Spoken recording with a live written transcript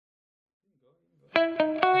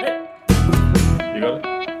You got it?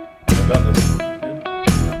 I got this.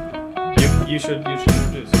 Yeah. You should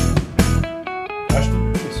introduce.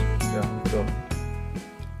 Ashton, please. Yeah, go.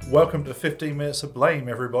 Welcome to 15 Minutes of Blame,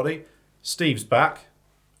 everybody. Steve's back,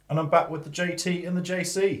 and I'm back with the JT and the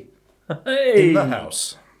JC Hey! in the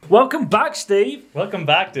house. Welcome back, Steve. Welcome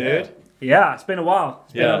back, dude. Yeah, it's been a while.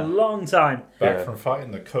 It's been Yeah. a long time. Back Yeah. from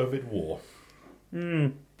fighting the COVID war.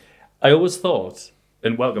 I always thought,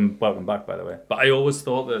 and welcome back, by the way. But I always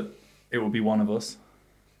thought that it would be one of us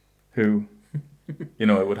who,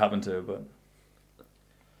 it would happen to. But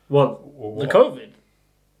What? What? The COVID?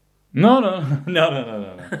 no.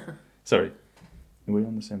 Sorry, are we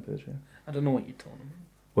on the same page here? I don't know what you're talking about.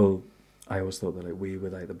 Well, I always thought that we were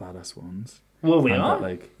the badass ones. Well, we And are.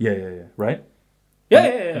 that, yeah, right? Yeah.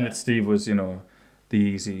 And that Steve was, the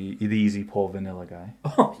easy poor vanilla guy.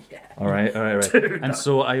 Oh, yeah. All right. Dude, And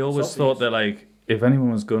so I always it's thought that, if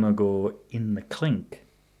anyone was gonna go in the clink,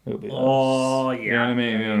 it would be us. Oh, yeah. You know what I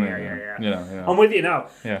mean? Yeah. I'm with you now.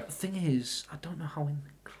 Yeah. The thing is, I don't know how in the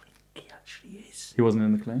clink he actually is. He wasn't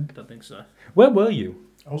in the clink? I don't think so. Where were you?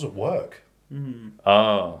 I was at work.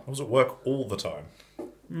 Oh. I was at work all the time.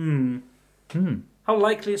 How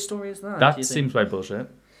likely a story is that? do That you seems like bullshit.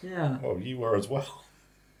 think? Yeah. Well, you were as well.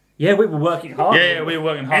 Yeah, we were working hard. Yeah, we were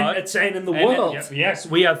working hard. Entertaining the And- world. yes,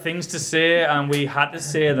 we had things to say and we had to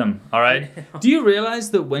say them, all right? Do you realise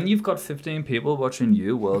that when you've got 15 people watching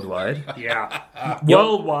you worldwide, Yeah.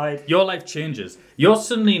 Worldwide. your life changes? You're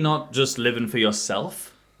suddenly not just living for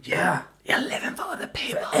yourself. Yeah. You're living for other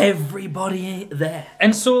people. Everybody there.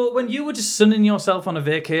 And so when you were just sunning yourself on a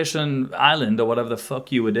vacation island or whatever the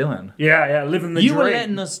fuck you were doing, Yeah, living the you dream. were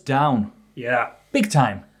letting us down. Yeah. Big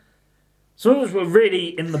time. Some of us were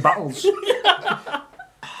really in the battles.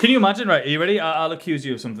 Can you imagine, right? Are you ready? I'll accuse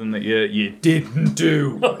you of something that you didn't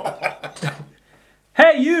do.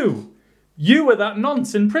 Hey, you! You were that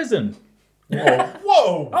nonce in prison.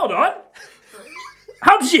 Whoa! Hold on.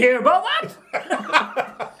 How did you hear about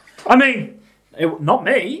that? I mean, not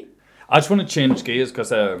me. I just want to change gears because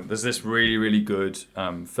there's this really, really good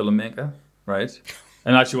filmmaker, right?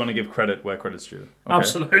 And I actually want to give credit where credit's due. Okay?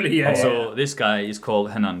 Absolutely, yeah. So this guy is called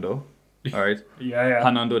Hernando, all right? Yeah.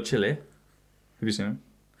 Hernando Chile. Have you seen him?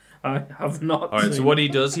 I have not. All right, so what he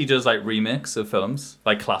does remakes of films,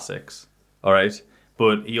 like classics, all right?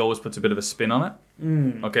 But he always puts a bit of a spin on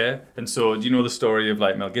it, okay? And so do you know the story of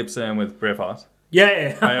Mel Gibson with Braveheart?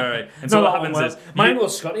 Yeah. All right. And so what happens is... my uncle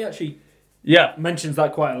Scotty actually Yeah, mentions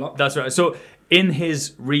that quite a lot. that's right. So in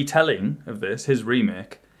his retelling of this, his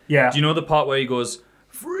remake, Yeah. do you know the part where he goes,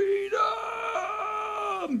 freedom?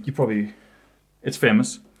 You probably... It's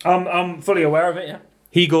famous. I'm fully aware of it, yeah.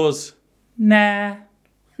 He goes, nah.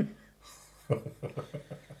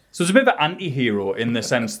 So it's a bit of an anti-hero in the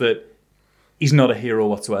sense that he's not a hero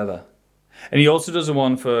whatsoever. And he also does a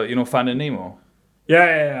one for, Finding Nemo.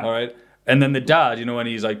 Yeah. All right? And then the dad, when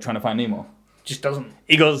he's trying to find Nemo, Just doesn't.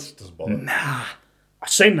 he goes, Doesn't bother. I've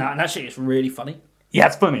seen that, and actually it's really funny. yeah,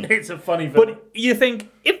 it's funny. It's a funny film. But you think,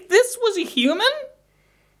 if this was a human,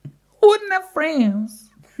 wouldn't have friends.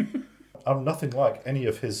 I'm nothing like any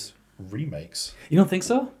of his remakes. You don't think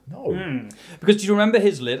so? No. Because do you remember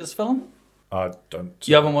his latest film? I don't.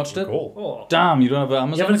 You haven't watched it? recall. Oh. Damn, you don't have an You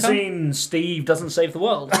Amazon haven't account? seen Steve Doesn't Save the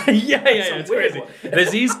World? yeah, a it's weird crazy. one.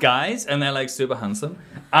 There's these guys, and they're super handsome,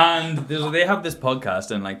 and they have this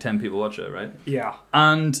podcast, and 10 people watch it, right? Yeah.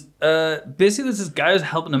 And basically, there's this guy who's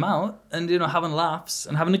helping them out, and having laughs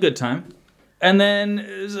and having a good time, and then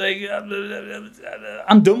it's like,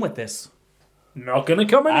 I'm done with this. Not gonna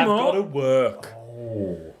come I've anymore. got to work.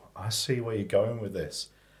 Oh, I see where you're going with this.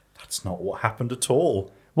 That's not what happened at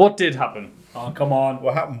all. What did happen? Oh, come on.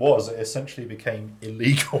 What happened was it essentially became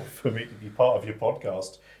illegal for me to be part of your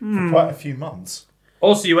podcast for quite a few months.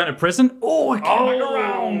 Oh, so you went to prison? Oh, I came back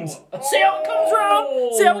around. See how it comes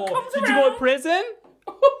round. See how it comes Did around. you go to prison?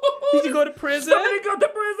 Did you go to prison? Somebody go to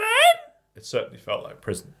prison. It certainly felt like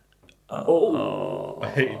prison. Oh. I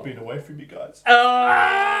hated being away from you guys.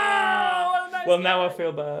 Oh, well, now I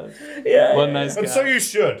feel bad. Yeah. What a nice guy. And so you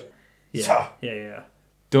should. Yeah. Yeah.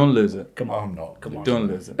 Don't lose it. Come on. I'm not. Come on. Don't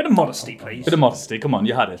lose it. Bit of modesty, please. Bit of modesty. Come on,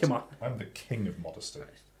 you had it. Come on. I'm the king of modesty.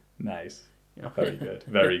 Nice. Very good.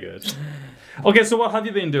 Very good. Okay, so what have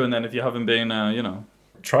you been doing then if you haven't been,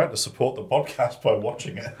 Trying to support the podcast by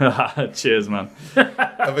watching it. Cheers, man.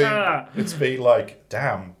 I mean, it's been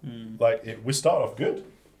damn. We start off good.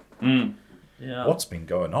 Yeah. What's been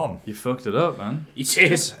going on? You fucked it up, man. It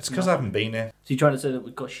is. It's because I haven't been here. So you trying to say that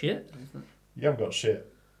we've got shit? You haven't got shit.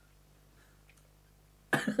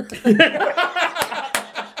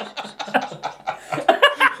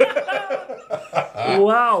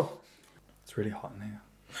 Wow. It's really hot in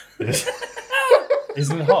here.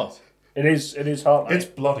 Isn't it hot? It is hot. Like. It's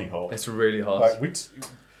bloody hot. It's really hot. Like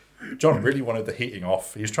John really wanted the heating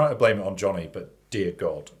off. He was trying to blame it on Johnny, but dear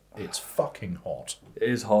God, it's fucking hot. It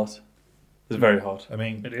is hot. It's very hot. I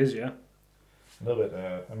mean, It is, yeah. a little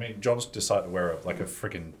bit. John's decided to wear a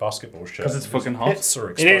freaking basketball shirt 'Cause it's and fucking his hot. Hits are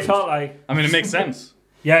It exposed. is hot, like. I mean, it makes sense.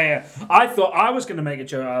 Yeah. I thought I was going to make a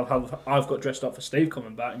joke. I've got dressed up for Steve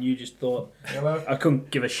coming back, and you just thought Hello. I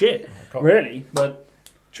couldn't give a shit, Got- really. But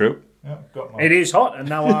True. Yeah, got my. it is hot, and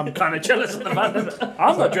now I'm kind of jealous of the fact that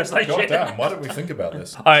I'm not dressed like God shit. damn! Why don't we think about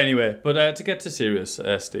this? Anyway, but to get to serious,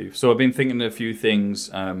 Steve. So I've been thinking of a few things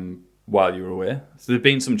while you were away. So there've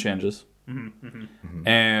been some changes.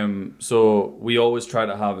 So we always try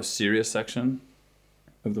to have a serious section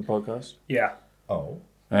of the podcast. Yeah. Oh,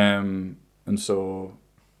 And so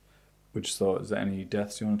we just thought, is there any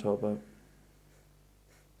deaths you want to talk about?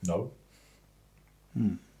 no.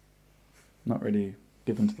 Not really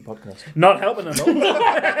given to the podcast. Not helping at all.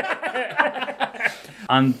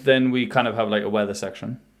 And then we kind of have like a weather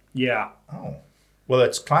section. Yeah. Oh. Well,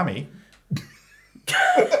 it's clammy.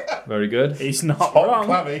 Very good. He's not Hot and wrong.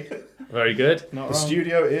 clammy. Very good. Not The wrong.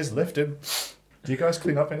 studio is lifted. Do you guys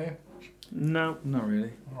clean up in here? No. Not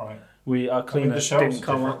really. All right. Our cleaner the shelves didn't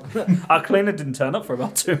come up. Our cleaner didn't turn up for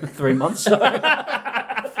about 2 or 3 months. So.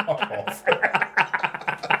 Fuck off.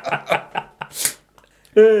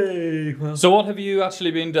 Hey, well. So what have you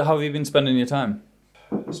actually been? How have you been spending your time?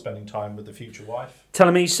 Spending time with the future wife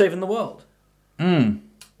Telling me he's saving the world. in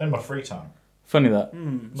my free time. Funny that.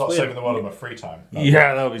 Not weird. saving the world in my free time. No.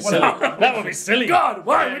 Yeah, that would be silly. Well, That would be silly. God,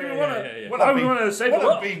 why would we yeah, want yeah, to? yeah. When Why I'm would we being- want to save the when I'm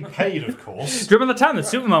world? being paid, of course. Do you remember the time that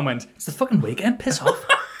Superman went, it's the fucking weekend, piss off?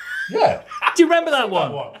 Yeah. Do you remember that That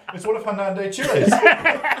one? one. It's one of Hernando Chile's.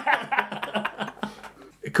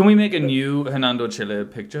 Can we make a new Hernando Chile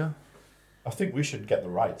picture? I think we should get the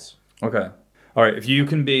rights. Okay. All right, if you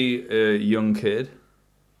can be a young kid,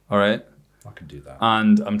 all right, I can do that.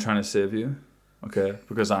 and I'm trying to save you, okay,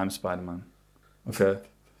 because I'm Spider-Man, okay,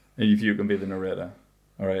 and if you can be the narrator,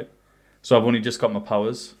 all right. So I've only just got my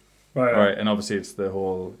powers, Right. all right, and obviously it's the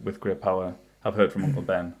whole with great power. I've heard from Uncle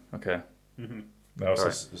Ben, okay. No,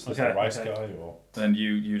 is this Okay, the rice okay. guy or? Then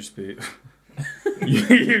you just be,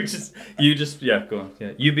 you just yeah, go on,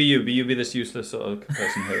 yeah. You be this useless sort of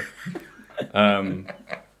person who,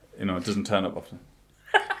 it doesn't turn up often.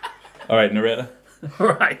 All right, narrator.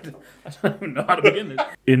 Right. I don't even know how to begin this.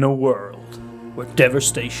 In a world where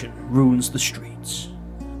devastation ruins the streets,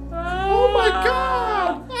 Oh my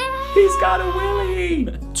God! He's got a willy.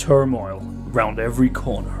 turmoil round every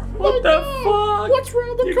corner, What the fuck? What's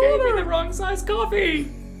round the You corner? gave me the wrong size coffee.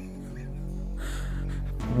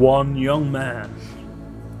 one young man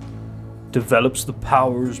develops the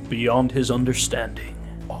powers beyond his understanding.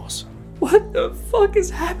 Awesome. What the fuck is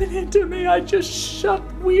happening to me? I just shot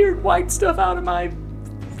weird white stuff out of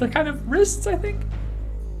the kind of wrists, I think.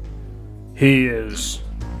 He is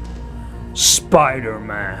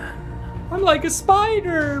Spider-Man. I'm like a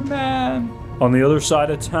Spider-Man. On the other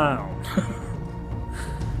side of town,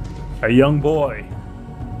 a young boy,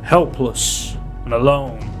 helpless and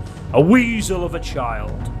alone, a weasel of a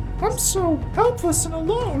child. I'm so helpless and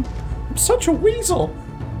alone. I'm such a weasel.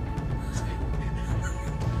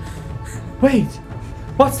 Wait,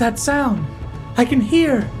 what's that sound? I can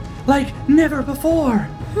hear like never before.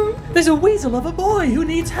 There's a weasel of a boy who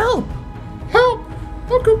needs help. Help!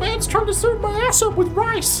 Uncle Ben's trying to serve my ass up with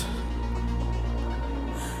rice.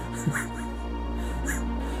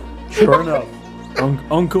 Sure enough,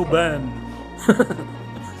 Uncle Ben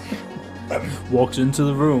walks into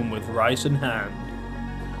the room with rice in hand.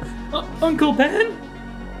 Uncle Ben?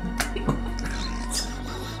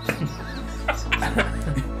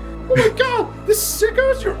 Oh my God! This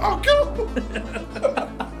sicko's your uncle.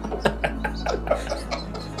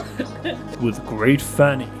 With great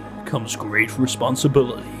fanny comes great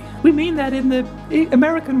responsibility. We mean that in the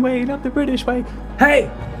American way, not the British way. Hey,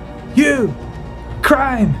 you!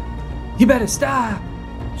 Crime! You better stop!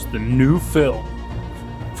 It's the new film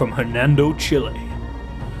from Hernando Chile.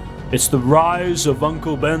 It's the rise of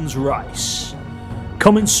Uncle Ben's rice.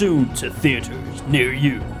 Coming soon to theaters near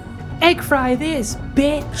you. Egg fry this,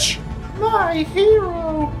 bitch! My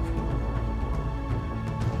hero.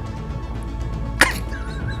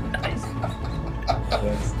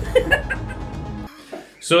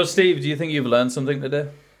 So, Steve, do you think you've learned something today?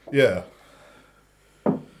 Yeah.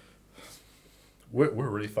 We're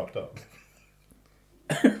really fucked up.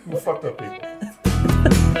 We're fucked up people.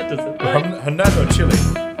 That doesn't. Hernando Chile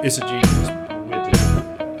is a genius.